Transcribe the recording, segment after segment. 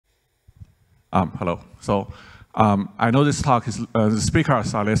Hello. So I know this talk is, the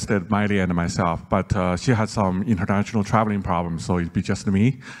speakers are listed, Miley and myself, but she had some international traveling problems, so it'd be just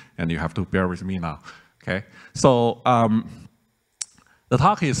me, and you have to bear with me now, okay? So the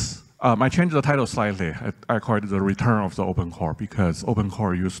talk is, I changed the title slightly. I call it the return of the open core, because open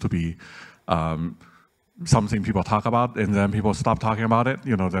core used to be something people talk about, and then people stop talking about it,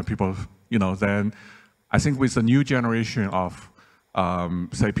 then people, then I think with the new generation of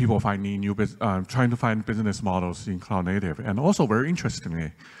say people finding trying to find business models in cloud native, and also very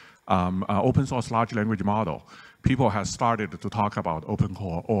interestingly, open source large language model. People have started to talk about open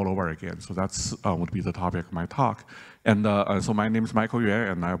core all over again. So that's would be the topic of my talk. And so my name is Michael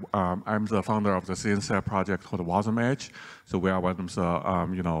Yuan, and I'm the founder of the CNCF project called WasmEdge. So we are one of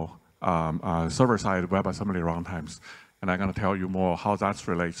the server-side WebAssembly runtimes, and I'm going to tell you more how that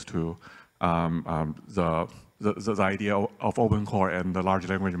relates to the idea of open core and the large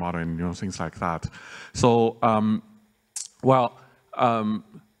language model and things like that. So,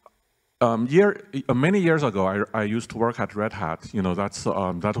 many years ago, I used to work at Red Hat.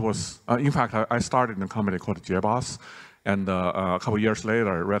 That was in fact I started in a company called JBoss, and a couple years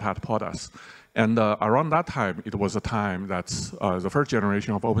later, Red Hat bought us. And around that time, it was a time that the first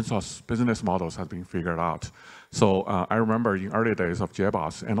generation of open source business models had been figured out. So I remember in early days of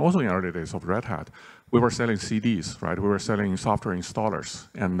JBoss, and also in early days of Red Hat, we were selling CDs, right? We were selling software installers,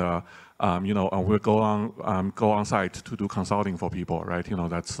 and we go on site to do consulting for people, right?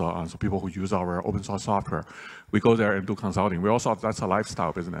 That's so people who use our open source software. We go there and do consulting. We also thought that's a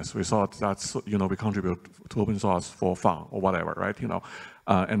lifestyle business. We thought that's we contribute to open source for fun or whatever, right?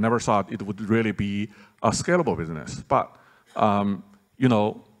 And never thought it would really be a scalable business. But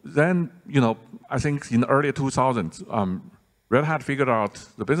then I think in the early 2000s, Red Hat figured out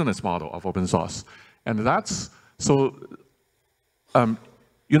the business model of open source. And that's, so, I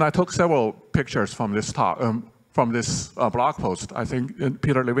took several pictures from this talk, from this blog post. I think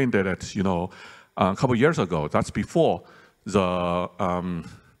Peter Levine did it, a couple years ago. That's before the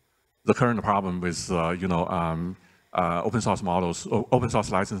current problem with, open source models, open source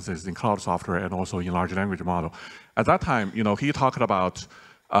licenses in cloud software and also in large language model. At that time, he talked about,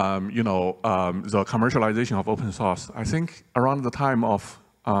 the commercialization of open source. I think around the time of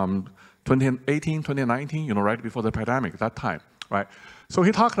 2018, 2019, right before the pandemic, that time, right? So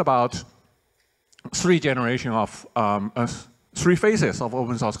he talked about three phases of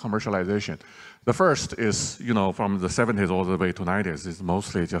open source commercialization. The first is, from the 70s all the way to 90s, is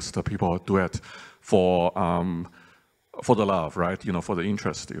mostly just people do it for the love, right? For the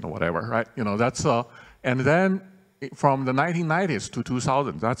interest, whatever, right? That's and then from the 1990s to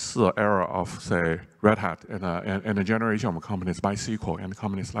 2000, that's the era of, say, Red Hat and a generation of companies, MySQL and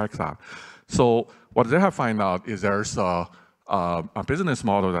companies like that. So what they have found out is there's a business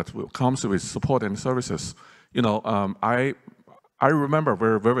model that comes with support and services. I remember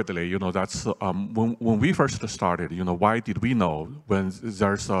very vividly, that's when we first started, why did we know when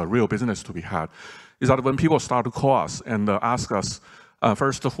there's a real business to be had? Is that when people start to call us and ask us,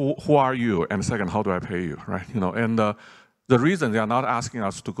 first, who are you? And second, how do I pay you, right? And the reason they are not asking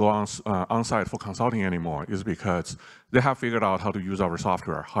us to go on site for consulting anymore is because they have figured out how to use our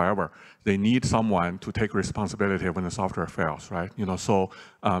software. However, they need someone to take responsibility when the software fails, right? So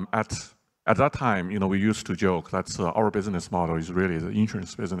at that time, we used to joke that our business model is really the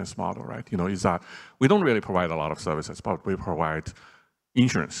insurance business model, right? Is that we don't really provide a lot of services, but we provide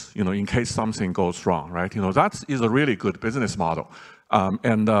insurance, in case something goes wrong, right? That is a really good business model.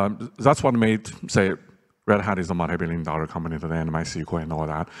 And that's what made, say, Red Hat is a multi-billion-dollar company today, and MySQL and all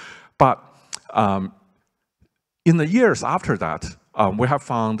that. But in the years after that, we have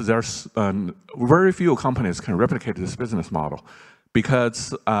found there's very few companies can replicate this business model.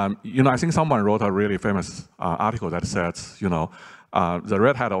 Because, I think someone wrote a really famous article that says, the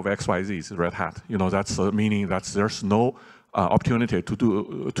Red Hat of XYZ is Red Hat. That's meaning that there's no opportunity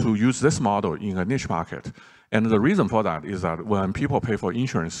to use this model in a niche market. And the reason for that is that when people pay for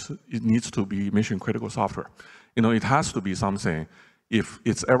insurance, it needs to be mission critical software. It has to be something, if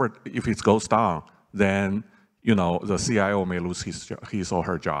it goes down, then the CIO may lose his or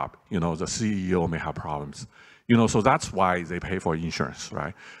her job. The CEO may have problems. So that's why they pay for insurance,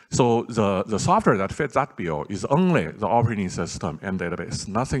 right? So the software that fits that bill is only the operating system and database.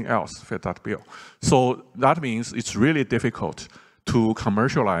 Nothing else fits that bill. So that means it's really difficult to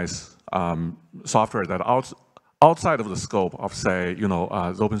commercialize software that outside of the scope of, say,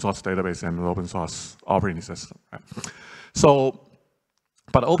 the open source database and the open source operating system, right? So,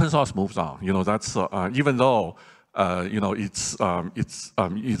 but open source moves on. That's even though it's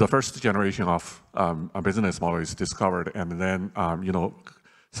the first generation of a business model is discovered, and then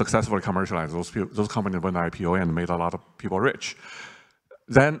successfully commercialized. Those companies went IPO and made a lot of people rich.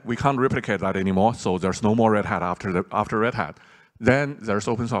 Then we can't replicate that anymore, so there's no more Red Hat after Red Hat. Then there's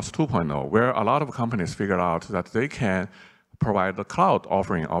open source 2.0, where a lot of companies figured out that they can provide the cloud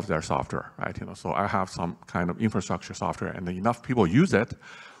offering of their software, right? So I have some kind of infrastructure software, and enough people use it.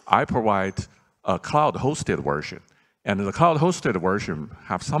 I provide a cloud-hosted version, and the cloud-hosted version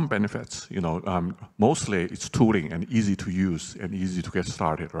have some benefits. Mostly it's tooling and easy to use and easy to get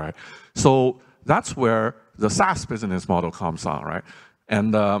started, right? So that's where the SaaS business model comes on, right?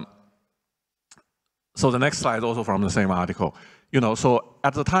 And so the next slide is also from the same article. So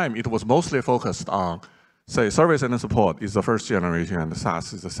at the time, it was mostly focused on, say, service and support is the first generation and the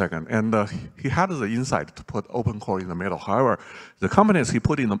SaaS is the second. And he had the insight to put open core in the middle. However, the companies he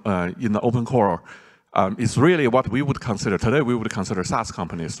put in the open core is really what we would consider, today we would consider SaaS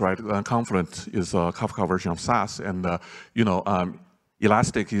companies, right? Confluent is a Kafka version of SaaS, and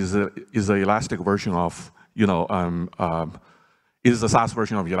Elastic is the Elastic version of, is the SaaS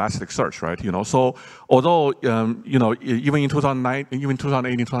version of Elasticsearch, right? So although even in 2018,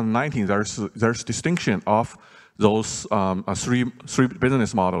 2019, there's distinction of those three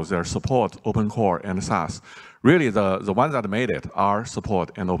business models. There's support, open core, and SaaS. Really, the ones that made it are support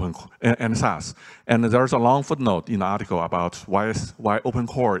and SaaS. And there's a long footnote in the article about why open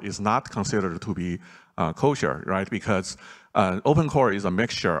core is not considered to be kosher, right? Because open core is a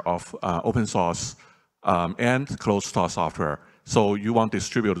mixture of open source and closed source software. So you want to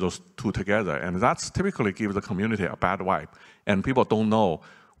distribute those two together, and that's typically gives the community a bad vibe, and people don't know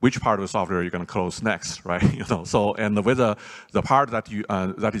which part of the software you're going to close next, right? So and with the part that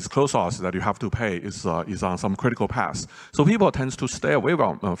that is closed source that you have to pay is on some critical path. So people tend to stay away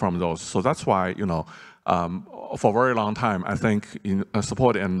from those. So that's why for a very long time, I think in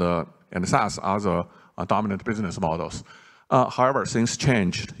support and SaaS are the dominant business models. However, things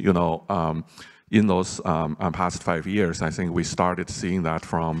changed, in those past 5 years. I think we started seeing that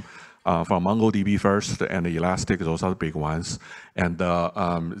from MongoDB first and Elastic, those are the big ones. And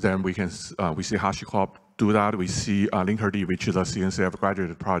then we see HashiCorp do that. We see Linkerd, which is a CNCF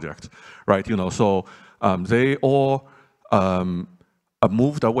graduated project, right? So they all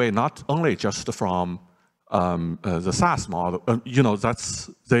moved away not only just from the SaaS model.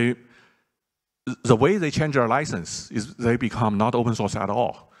 The way they change their license is they become not open source at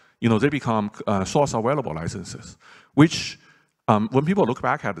all. They become source available licenses, which when people look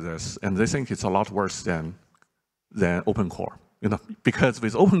back at this and they think it's a lot worse than open core, because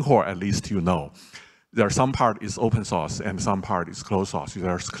with open core, at least there's some part is open source and some part is closed source.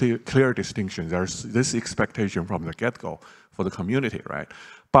 There's clear distinction. There's this expectation from the get-go for the community, right?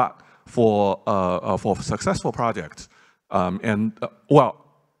 But for successful projects, well,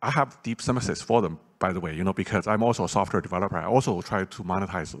 I have deep sympathy for them, by the way, because I'm also a software developer. I also try to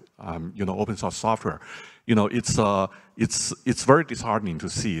monetize, open source software. It's very disheartening to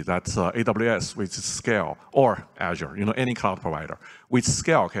see that AWS with scale, or Azure, any cloud provider, with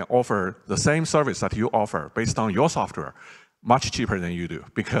scale can offer the same service that you offer based on your software much cheaper than you do,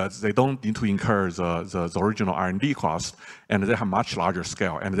 because they don't need to incur the original R&D cost, and they have much larger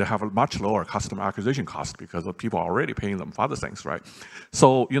scale, and they have a much lower customer acquisition cost because the people are already paying them for other things, right?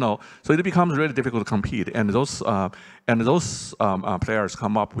 So so it becomes really difficult to compete, and those players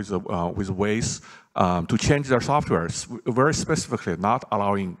come up with ways to change their software, very specifically not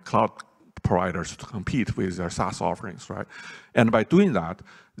allowing cloud providers to compete with their SaaS offerings, right? And by doing that,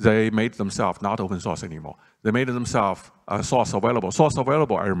 they made themselves not open source anymore. They made themselves source available. Source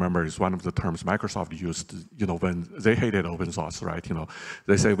available, I remember, is one of the terms Microsoft used, when they hated open source, right?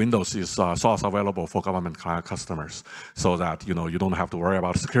 They say Windows is source available for government customers, so that you don't have to worry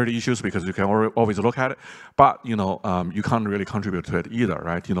about security issues because you can always look at it, but you can't really contribute to it either,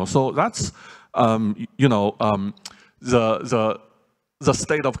 right? So that's the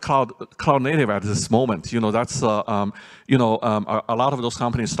state of cloud native at this moment. That's a lot of those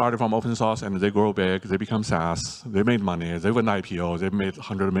companies started from open source and they grow big, they become SaaS, they made money, they went IPO, they made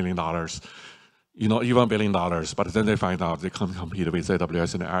 $100 million, even $1 billion, but then they find out they can't compete with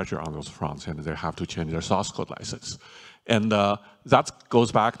AWS and Azure on those fronts, and they have to change their source code license. And that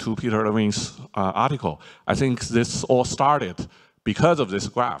goes back to Peter Levine's article. I think this all started because of this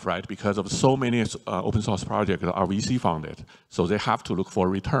graph, right? Because of so many open source projects that are VC funded, so they have to look for a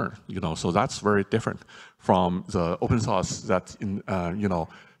return. So that's very different from the open source that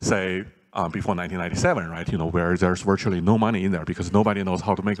say before 1997, right? Where there's virtually no money in there because nobody knows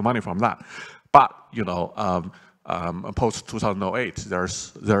how to make money from that. But post 2008,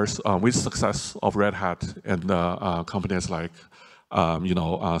 there's with success of Red Hat and companies like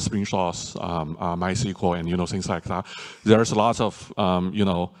Spring Source, MySQL, and things like that. There's lots of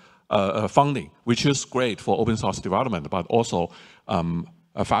funding, which is great for open source development, but also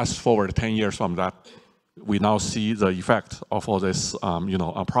fast forward 10 years from that, we now see the effect of all this,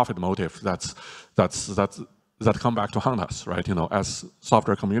 a profit motive that come back to haunt us, right? As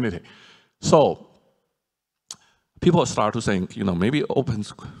software community. So people start to think, maybe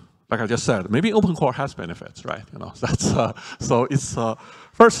like I just said, maybe open core has benefits, right? That's so it's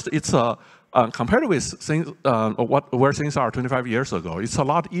first it's compared with things where things are 25 years ago, it's a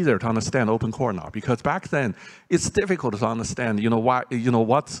lot easier to understand open core now, because back then it's difficult to understand, what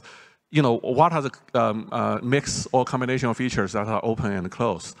are the mix or combination of features that are open and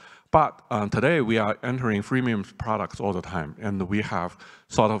closed. But today we are entering freemium products all the time, and we have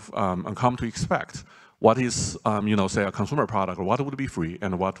sort of come to expect what is, say a consumer product, what would be free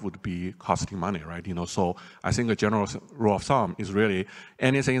and what would be costing money, right? So I think a general rule of thumb is really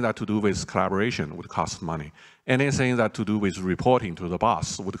anything that to do with collaboration would cost money. Anything that to do with reporting to the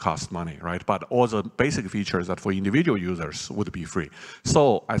boss would cost money, right? But all the basic features that for individual users would be free.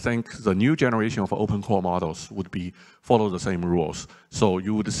 So I think the new generation of open core models would be follow the same rules. So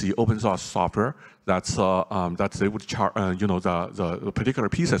you would see open source software that's that they would charge, the particular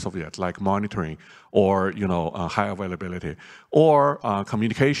pieces of it, like monitoring or high availability or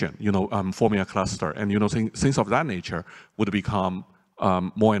communication, forming a cluster, and things of that nature would become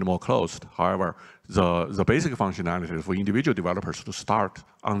more and more closed. However, the basic functionality for individual developers to start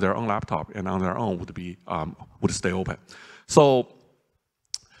on their own laptop and on their own would stay open. So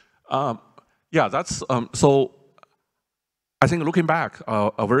yeah, that's so. I think looking back,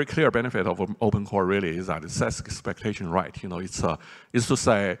 a very clear benefit of open core really is that it sets expectation right. It's to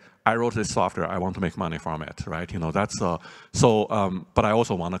say, I wrote this software, I want to make money from it, right? That's but I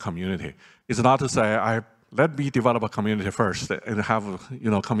also want a community. It's not to say let me develop a community first and have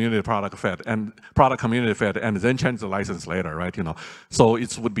community product fed and community fed and then change the license later, right? So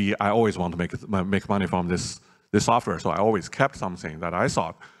it would be I always want to make money from this software, so I always kept something that I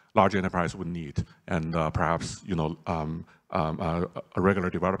thought large enterprise would need, and perhaps a regular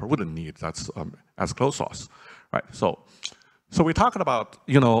developer wouldn't need. That's as closed source, right? So we talked about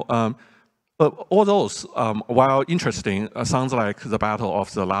all those, while interesting, sounds like the battle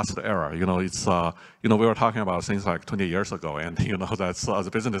of the last era. It's we were talking about things like 20 years ago, and that's the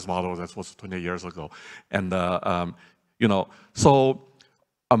business model that was 20 years ago, and so.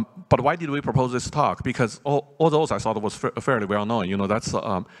 But why did we propose this talk? Because all those I thought was fairly well known. That's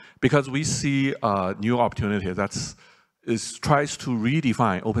because we see a new opportunity tries to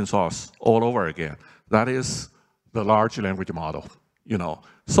redefine open source all over again. That is the large language model.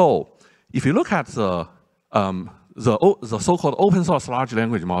 So if you look at the so-called open source large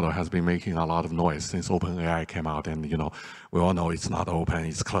language model has been making a lot of noise since OpenAI came out, and we all know it's not open,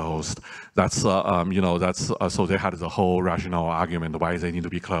 it's closed. That's so they had the whole rational argument why they need to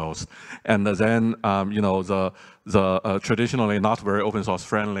be closed, and then the traditionally not very open source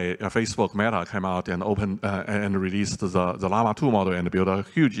friendly Facebook Meta came out and and released the Llama 2 model and built a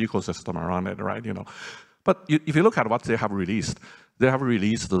huge ecosystem around it, right? But if you look at what they have released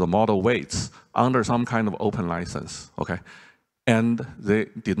the model weights under some kind of open license, okay? And they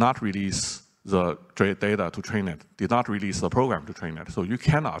did not release the data to train it, did not release the program to train it, so you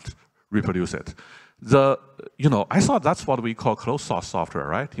cannot reproduce it. I thought that's what we call closed source software,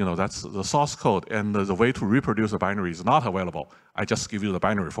 right? That's the source code, and the way to reproduce the binary is not available. I just give you the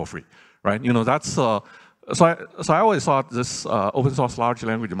binary for free, right? That's so I always thought this open source large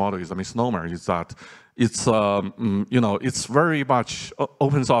language model is a misnomer. Is that it's it's very much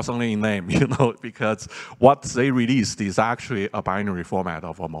open source only in name, because what they released is actually a binary format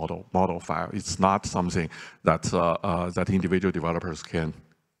of a model file. It's not something that that individual developers can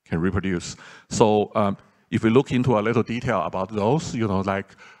reproduce. So if we look into a little detail about those,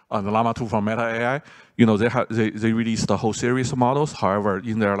 like on the Llama 2 from Meta AI, they released a whole series of models. However,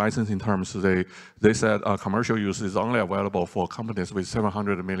 in their licensing terms, they said commercial use is only available for companies with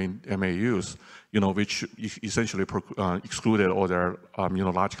 700 million MAUs, which essentially excluded all their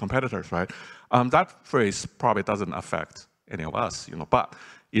large competitors, right? That phrase probably doesn't affect any of us, but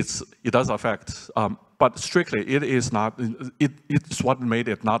it does affect. But strictly, it is not. It's what made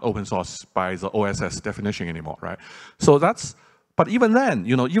it not open source by the OSS definition anymore, right? So that's. But even then,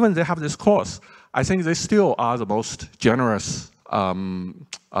 even they have this course, I think they still are the most generous,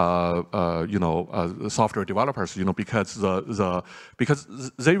 software developers,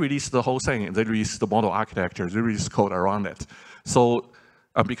 because they release the whole thing, they release the model architecture, they release code around it. So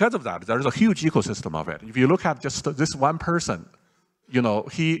because of that, there is a huge ecosystem of it. If you look at just this one person,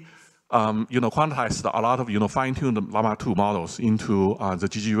 he quantized a lot of fine-tuned Llama 2 models into the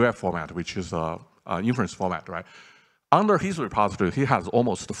GGUF format, which is inference format, right? Under his repository, he has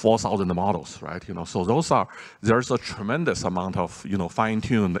almost 4,000 models, right? So there's a tremendous amount of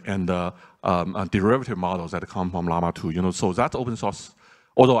fine-tuned and derivative models that come from Llama 2. So that's open source.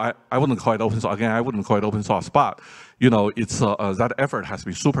 Although I wouldn't call it open source. Again, I wouldn't call it open source, but it's that effort has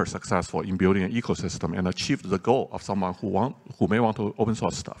been super successful in building an ecosystem and achieved the goal of someone who may want to open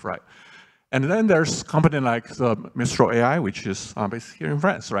source stuff, right? And then there's company like the Mistral AI, which is based here in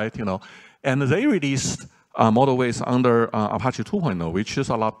France, right? And they released model weights under Apache 2.0, which is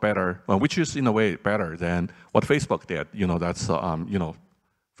a lot better, which is in a way better than what Facebook did. That's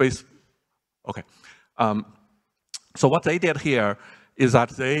Okay. So what they did here is that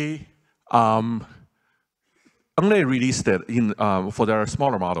they only released it in for their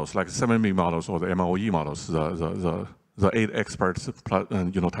smaller models, like 7B models or the MOE models, the 8 experts times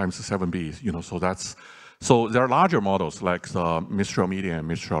 7B. So their larger models like the Mistral Medium and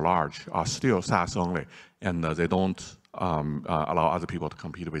Mistral Large are still SAS only, and they don't allow other people to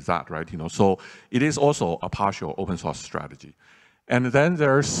compete with that, right? So it is also a partial open source strategy. And then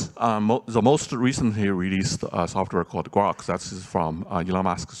there's the most recently released software called Grok. That's from Elon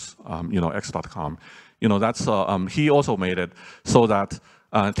Musk's X.com. That's he also made it so that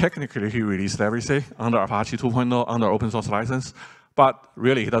technically he released everything under Apache 2.0 under open source license. But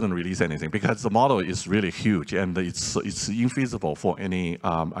really, he doesn't release anything because the model is really huge and it's infeasible for any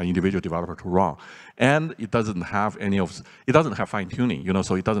individual developer to run, and it doesn't have fine tuning,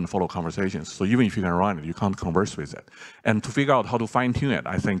 so it doesn't follow conversations. So even if you can run it, you can't converse with it. And to figure out how to fine tune it,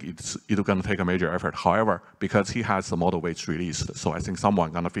 I think it's going to take a major effort. However, because he has the model weights released, so I think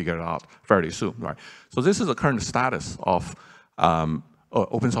someone's going to figure it out fairly soon, right? So this is the current status of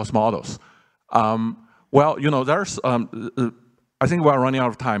open source models. Well, there's I think we're running out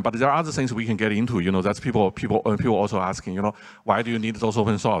of time, but there are other things we can get into. That's people also asking, why do you need those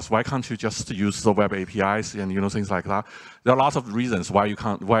open source? Why can't you just use the web APIs and things like that? There are lots of reasons why you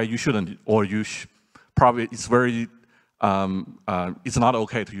can't, why you shouldn't, or you probably it's very it's not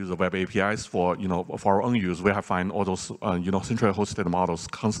okay to use the web APIs for for our own use. We have found all those centrally hosted models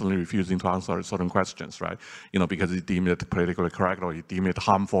constantly refusing to answer certain questions, right? Because it deemed it politically correct or it deemed it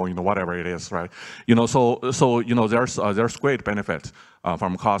harmful, whatever it is, right? So there's great benefit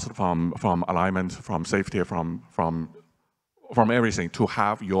from cost, from alignment, from safety, from everything to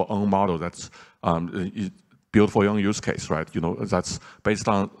have your own model that's built for your own use case, right? That's based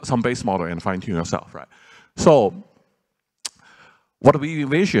on some base model and fine tune yourself, right? So what we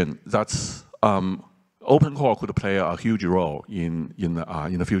envision that's open core could play a huge role in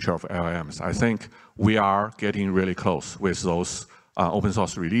the future of LLMs. I think we are getting really close with those open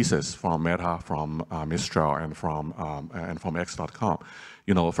source releases from Meta, from Mistral, and from X.com.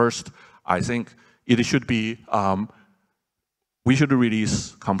 First, I think it should be we should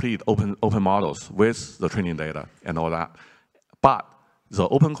release complete open models with the training data and all that, but the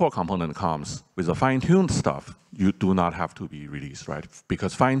open core component comes with the fine-tuned stuff. You do not have to be released, right?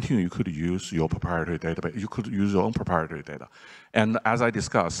 Because fine-tune, you could use your proprietary database. You could use your own proprietary data. And as I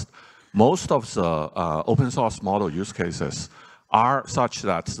discussed, most of the open source model use cases are such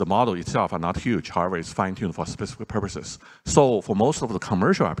that the model itself are not huge. However, it's fine-tuned for specific purposes. So for most of the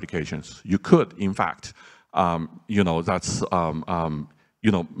commercial applications, you could, in fact,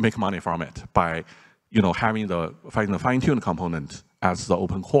 make money from it by having the fine-tuned component as the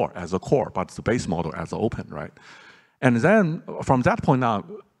open core, as a core, but the base model as the open, right? And then from that point on,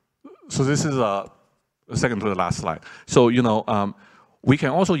 so this is a second to the last slide. So we can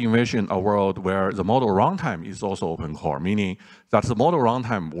also envision a world where the model runtime is also open core, meaning that the model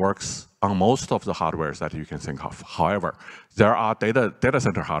runtime works on most of the hardwares that you can think of. However, there are data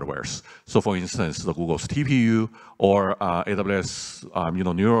center hardwares. So for instance, the Google's TPU or AWS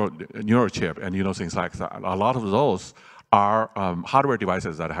neural chip and things like that. A lot of those are hardware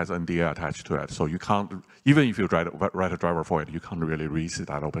devices that has NDA attached to it. So you can't, even if you write a driver for it, you can't really release it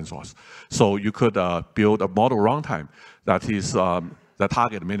at open source. So you could build a model runtime that is that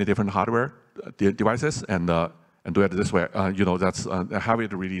target many different hardware devices and do it this way. That's have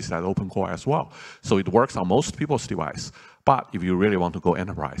it released at open core as well. So it works on most people's device. But if you really want to go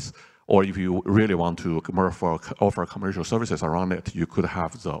enterprise, or if you really want to offer commercial services around it, you could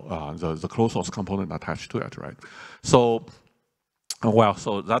have the closed source component attached to it, right? So, well,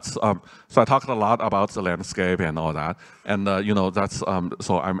 so that's so I talked a lot about the landscape and all that, and that's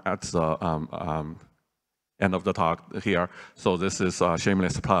so I'm at the end of the talk here. So this is a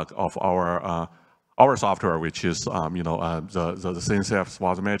shameless plug of our software, which is the CNCF's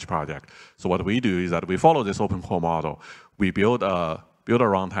WasmEdge project. So what we do is that we follow this open core model. We build a build a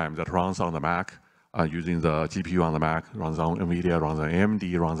runtime that runs on the Mac using the GPU on the Mac, runs on NVIDIA, runs on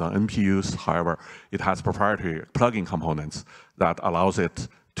AMD, runs on NPUs. However, it has proprietary plugin components that allows it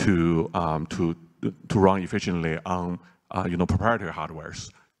to run efficiently on proprietary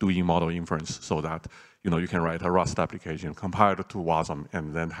hardwares, doing model inference, so that you can write a Rust application compiled to WASM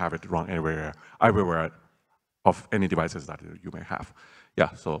and then have it run everywhere of any devices that you may have.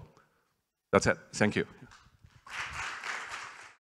 Yeah, so that's it. Thank you.